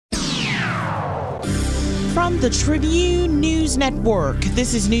From the Tribune News Network,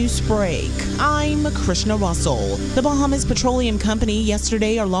 this is Newsbreak. I'm Krishna Russell. The Bahamas Petroleum Company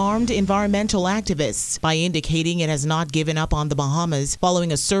yesterday alarmed environmental activists by indicating it has not given up on the Bahamas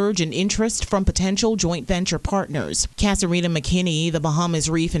following a surge in interest from potential joint venture partners. Kasarina McKinney, the Bahamas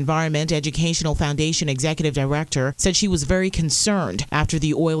Reef Environment Educational Foundation Executive Director, said she was very concerned after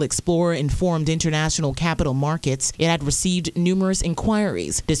the Oil Explorer informed international capital markets it had received numerous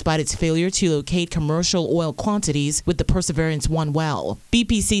inquiries despite its failure to locate commercial oil quantities with the Perseverance 1 well.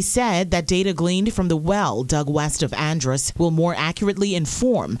 BPC said that data gleaned from the well dug west of Andros will more accurately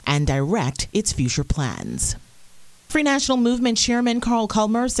inform and direct its future plans. Free National Movement Chairman Carl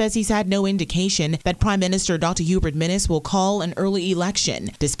Culmer says he's had no indication that Prime Minister Dr. Hubert Minnis will call an early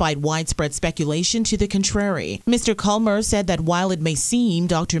election, despite widespread speculation to the contrary. Mr. Culmer said that while it may seem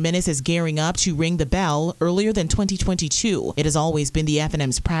Dr. Minnis is gearing up to ring the bell earlier than 2022, it has always been the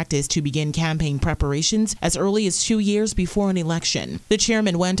FNM's practice to begin campaign preparations as early as 2 years before an election. The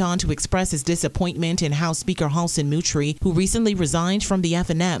chairman went on to express his disappointment in House Speaker Halson Mutri, who recently resigned from the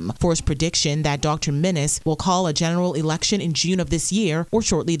FNM, for his prediction that Dr. Minnis will call a general election in June of this year or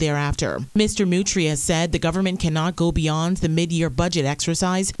shortly thereafter. Mr. Mutri has said the government cannot go beyond the mid-year budget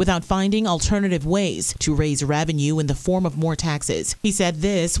exercise without finding alternative ways to raise revenue in the form of more taxes. He said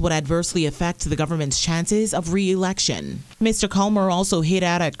this would adversely affect the government's chances of re-election. Mr. Culmer also hit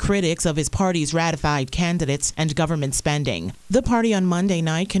out at critics of his party's ratified candidates and government spending. The party on Monday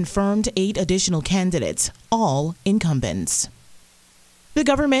night confirmed 8 additional candidates, all incumbents. The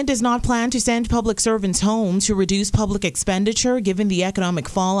government does not plan to send public servants home to reduce public expenditure given the economic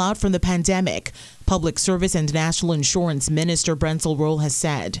fallout from the pandemic, Public Service and National Insurance Minister Brensel Roll has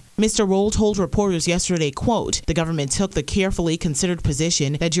said. Mr. Roll told reporters yesterday, quote, "The government took the carefully considered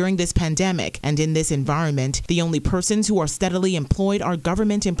position that during this pandemic and in this environment, the only persons who are steadily employed are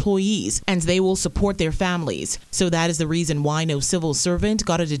government employees, and they will support their families. So that is the reason why no civil servant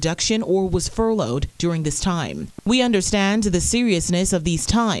got a deduction or was furloughed during this time. We understand the seriousness of these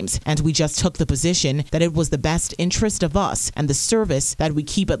times, and we just took the position that it was the best interest of us and the service that we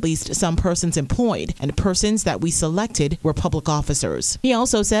keep at least some persons employed, and persons that we selected were public officers." He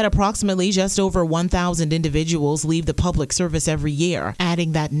also said approximately just over 1,000 individuals leave the public service every year,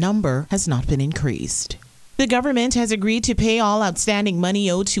 adding that number has not been increased. The government has agreed to pay all outstanding money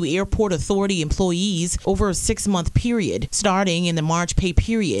owed to Airport Authority employees over a 6-month period, starting in the March pay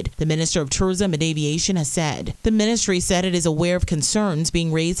period, the Minister of Tourism and Aviation has said. The ministry said it is aware of concerns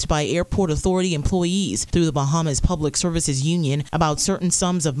being raised by Airport Authority employees through the Bahamas Public Services Union about certain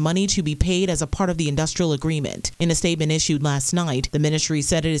sums of money to be paid as a part of the industrial agreement. In a statement issued last night, the ministry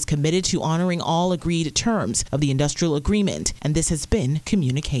said it is committed to honoring all agreed terms of the industrial agreement, and this has been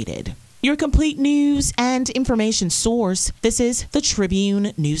communicated. Your complete news and information source, this is the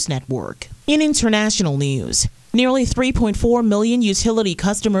Tribune News Network. In international news, nearly 3.4 million utility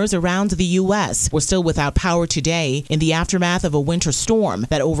customers around the U.S. were still without power today in the aftermath of a winter storm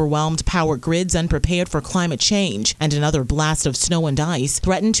that overwhelmed power grids unprepared for climate change, and another blast of snow and ice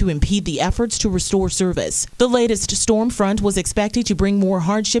threatened to impede the efforts to restore service. The latest storm front was expected to bring more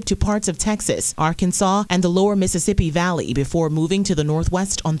hardship to parts of Texas, Arkansas, and the lower Mississippi Valley before moving to the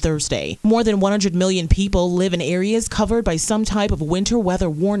Northwest on Thursday. More than 100 million people live in areas covered by some type of winter weather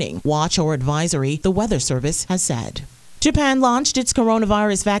warning, watch, or advisory, the Weather Service has said. Japan launched its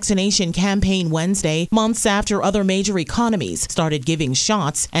coronavirus vaccination campaign Wednesday, months after other major economies started giving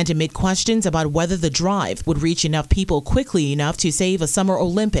shots and amid questions about whether the drive would reach enough people quickly enough to save a Summer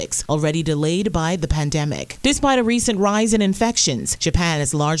Olympics already delayed by the pandemic. Despite a recent rise in infections, Japan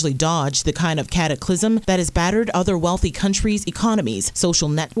has largely dodged the kind of cataclysm that has battered other wealthy countries' economies, social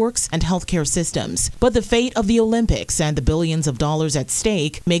networks, and healthcare systems. But the fate of the Olympics and the billions of dollars at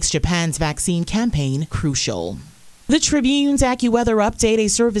stake makes Japan's vaccine campaign crucial. The Tribune's AccuWeather update, a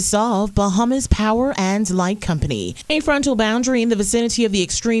service of Bahamas Power and Light Company. A frontal boundary in the vicinity of the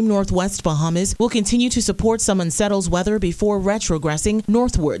extreme northwest Bahamas will continue to support some unsettled weather before retrogressing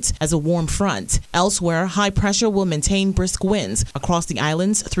northwards as a warm front. Elsewhere, high pressure will maintain brisk winds across the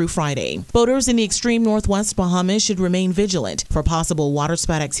islands through Friday. Boaters in the extreme northwest Bahamas should remain vigilant for possible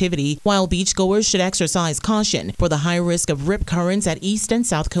waterspout activity, while beachgoers should exercise caution for the high risk of rip currents at east and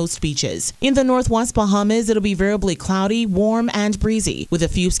south coast beaches. In the northwest Bahamas, it'll be variably cloudy, warm, and breezy, with a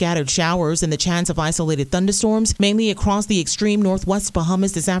few scattered showers and the chance of isolated thunderstorms, mainly across the extreme northwest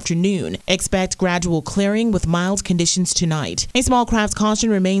Bahamas this afternoon. Expect gradual clearing with mild conditions tonight. A small craft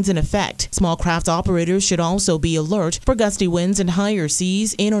caution remains in effect. Small craft operators should also be alert for gusty winds and higher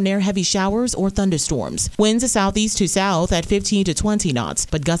seas in or near heavy showers or thunderstorms. Winds southeast to south at 15 to 20 knots,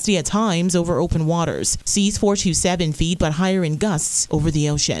 but gusty at times over open waters. Seas 4 to 7 feet, but higher in gusts over the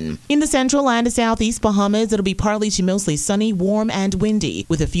ocean. In the central and southeast Bahamas, it'll be partly to mostly sunny, warm, and windy,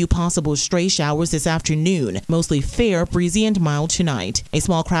 with a few possible stray showers this afternoon. Mostly fair, breezy, and mild tonight. A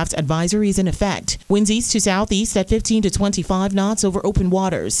small craft advisory is in effect. Winds east to southeast at 15 to 25 knots over open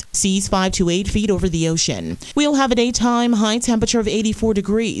waters. Seas 5 to 8 feet over the ocean. We'll have a daytime high temperature of 84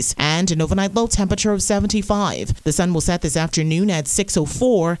 degrees and an overnight low temperature of 75. The sun will set this afternoon at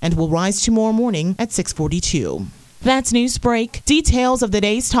 6:04 and will rise tomorrow morning at 6:42. That's Newsbreak. Details of the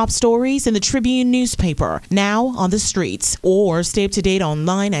day's top stories in the Tribune newspaper, now on the streets, or stay up to date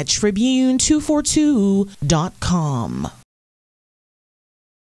online at Tribune242.com.